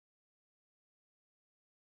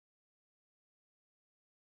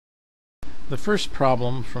The first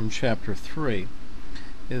problem from Chapter 3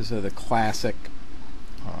 is the classic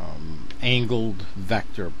angled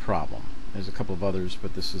vector problem. There's a couple of others,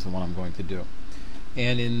 but this is the one I'm going to do.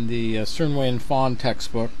 And in the Cernway and Fawn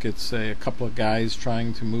textbook, it's a couple of guys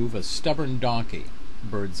trying to move a stubborn donkey,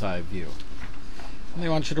 bird's eye view. And they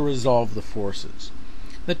want you to resolve the forces.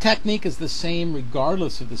 The technique is the same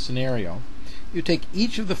regardless of the scenario. You take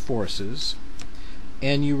each of the forces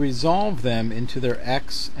and you resolve them into their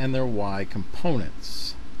x and their y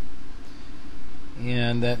components.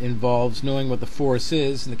 And that involves knowing what the force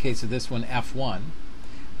is, in the case of this one, F1,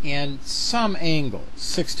 and some angle,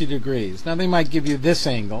 60 degrees. Now they might give you this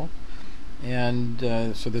angle, and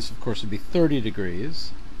so this of course would be 30 degrees.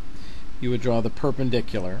 You would draw the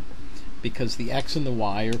perpendicular, because the x and the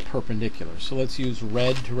y are perpendicular. So let's use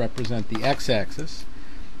red to represent the x-axis.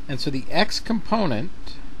 And so the x component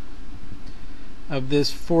of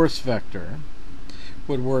this force vector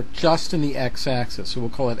would work just in the x-axis. So we'll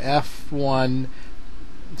call it F1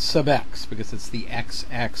 sub x, because it's the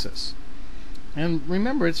x-axis. And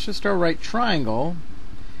remember, it's just our right triangle.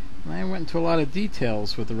 And I went into a lot of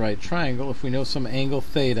details with the right triangle. If we know some angle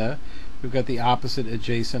theta, we've got the opposite,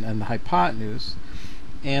 adjacent, and the hypotenuse.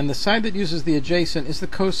 And the side that uses the adjacent is the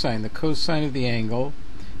cosine. The cosine of the angle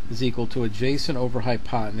is equal to adjacent over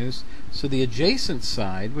hypotenuse. So the adjacent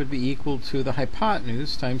side would be equal to the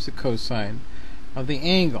hypotenuse times the cosine of the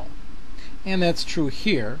angle. And that's true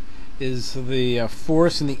here, is the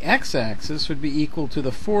force in the x-axis would be equal to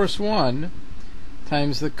the force 1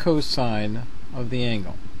 times the cosine of the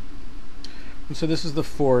angle. And so this is the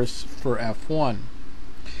force for F1.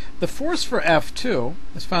 The force for F2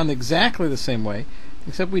 is found exactly the same way,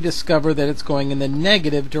 except we discover that it's going in the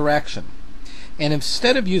negative direction. And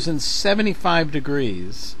instead of using 75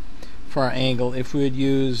 degrees for our angle, if we had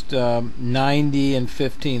used 90 and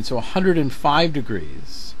 15, so 105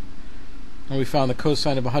 degrees, and we found the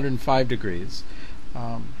cosine of 105 degrees,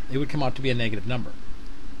 it would come out to be a negative number.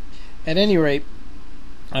 At any rate,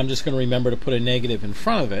 I'm just going to remember to put a negative in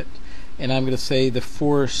front of it, and I'm going to say the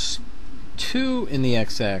force 2 in the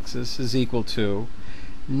x-axis is equal to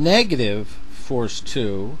negative force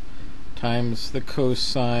 2 times the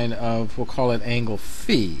cosine of, we'll call it angle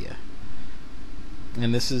phi.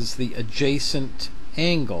 And this is the adjacent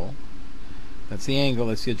angle. That's the angle,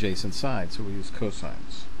 that's the adjacent side, so we use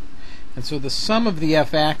cosines. And so the sum of the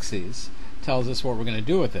f-axes tells us what we're going to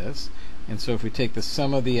do with this. And so if we take the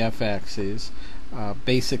sum of the f-axes,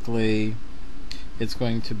 basically it's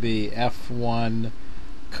going to be F1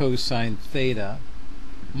 cosine theta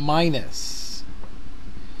minus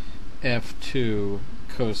F2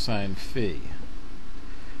 cosine phi.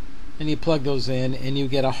 And you plug those in and you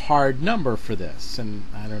get a hard number for this. And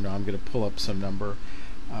I don't know, I'm going to pull up some number.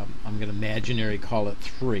 I'm going to imaginary call it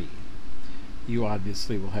 3. You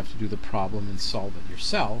obviously will have to do the problem and solve it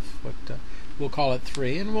yourself, but we'll call it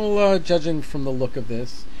 3. And we'll, judging from the look of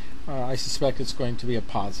this, I suspect it's going to be a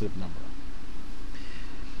positive number.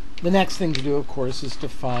 The next thing to do, of course, is to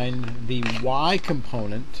find the y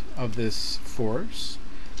component of this force.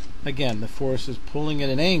 Again, the force is pulling at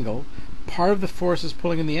an angle. Part of the force is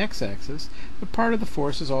pulling in the x-axis, but part of the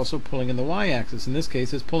force is also pulling in the y-axis. In this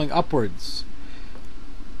case, it's pulling upwards.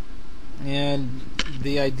 And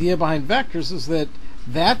the idea behind vectors is that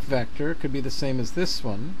that vector could be the same as this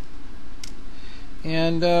one.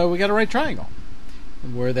 And we got a right triangle,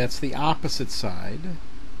 where that's the opposite side.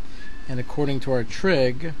 And according to our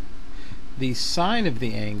trig, the sine of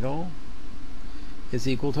the angle is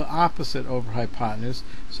equal to opposite over hypotenuse,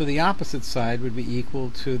 so the opposite side would be equal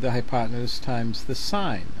to the hypotenuse times the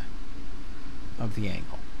sine of the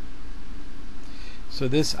angle. So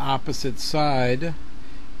this opposite side,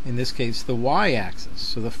 in this case the y-axis,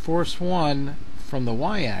 so the force 1 from the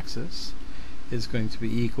y-axis is going to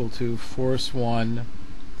be equal to force 1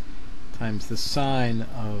 times the sine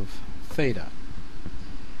of theta.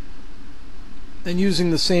 And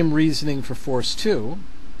using the same reasoning for force 2,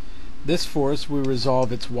 this force, we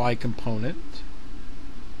resolve its y component.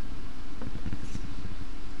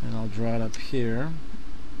 And I'll draw it up here.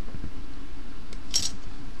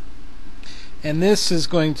 And this is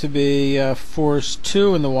going to be force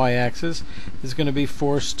 2 in the y-axis is going to be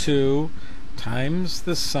force 2 times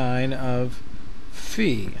the sine of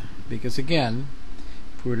phi. Because again,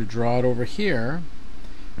 if we were to draw it over here,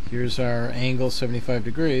 here's our angle, 75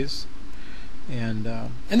 degrees. And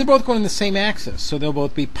they're both going in the same axis, so they'll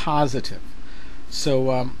both be positive. So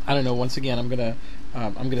I don't know. Once again, I'm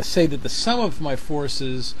gonna say that the sum of my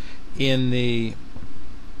forces in the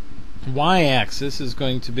y-axis is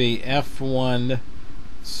going to be F1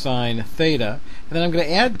 sine theta, and then I'm going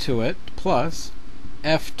to add to it plus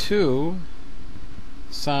F2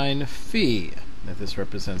 sine phi, that this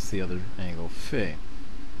represents the other angle, phi.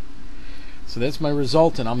 So that's my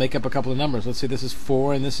resultant. I'll make up a couple of numbers. Let's say this is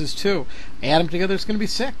 4 and this is 2. Add them together, it's going to be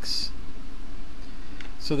 6.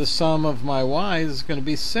 So the sum of my y's is going to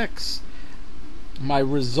be 6. My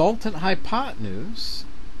resultant hypotenuse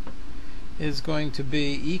is going to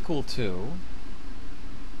be equal to,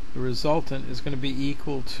 the resultant is going to be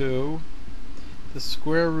equal to the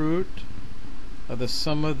square root of the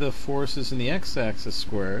sum of the forces in the x-axis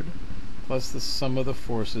squared plus the sum of the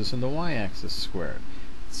forces in the y-axis squared.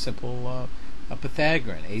 Simple a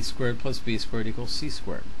Pythagorean. A squared plus b squared equals c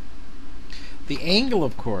squared. The angle,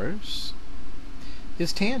 of course,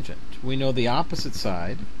 is tangent. We know the opposite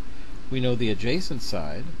side, we know the adjacent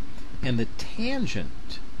side, and the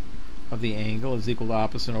tangent of the angle is equal to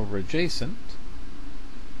opposite over adjacent,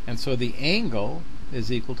 and so the angle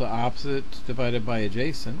is equal to opposite divided by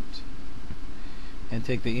adjacent, and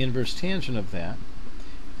take the inverse tangent of that,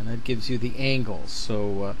 and that gives you the angle.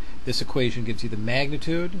 So this equation gives you the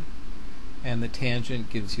magnitude, and the tangent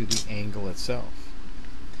gives you the angle itself.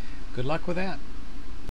 Good luck with that.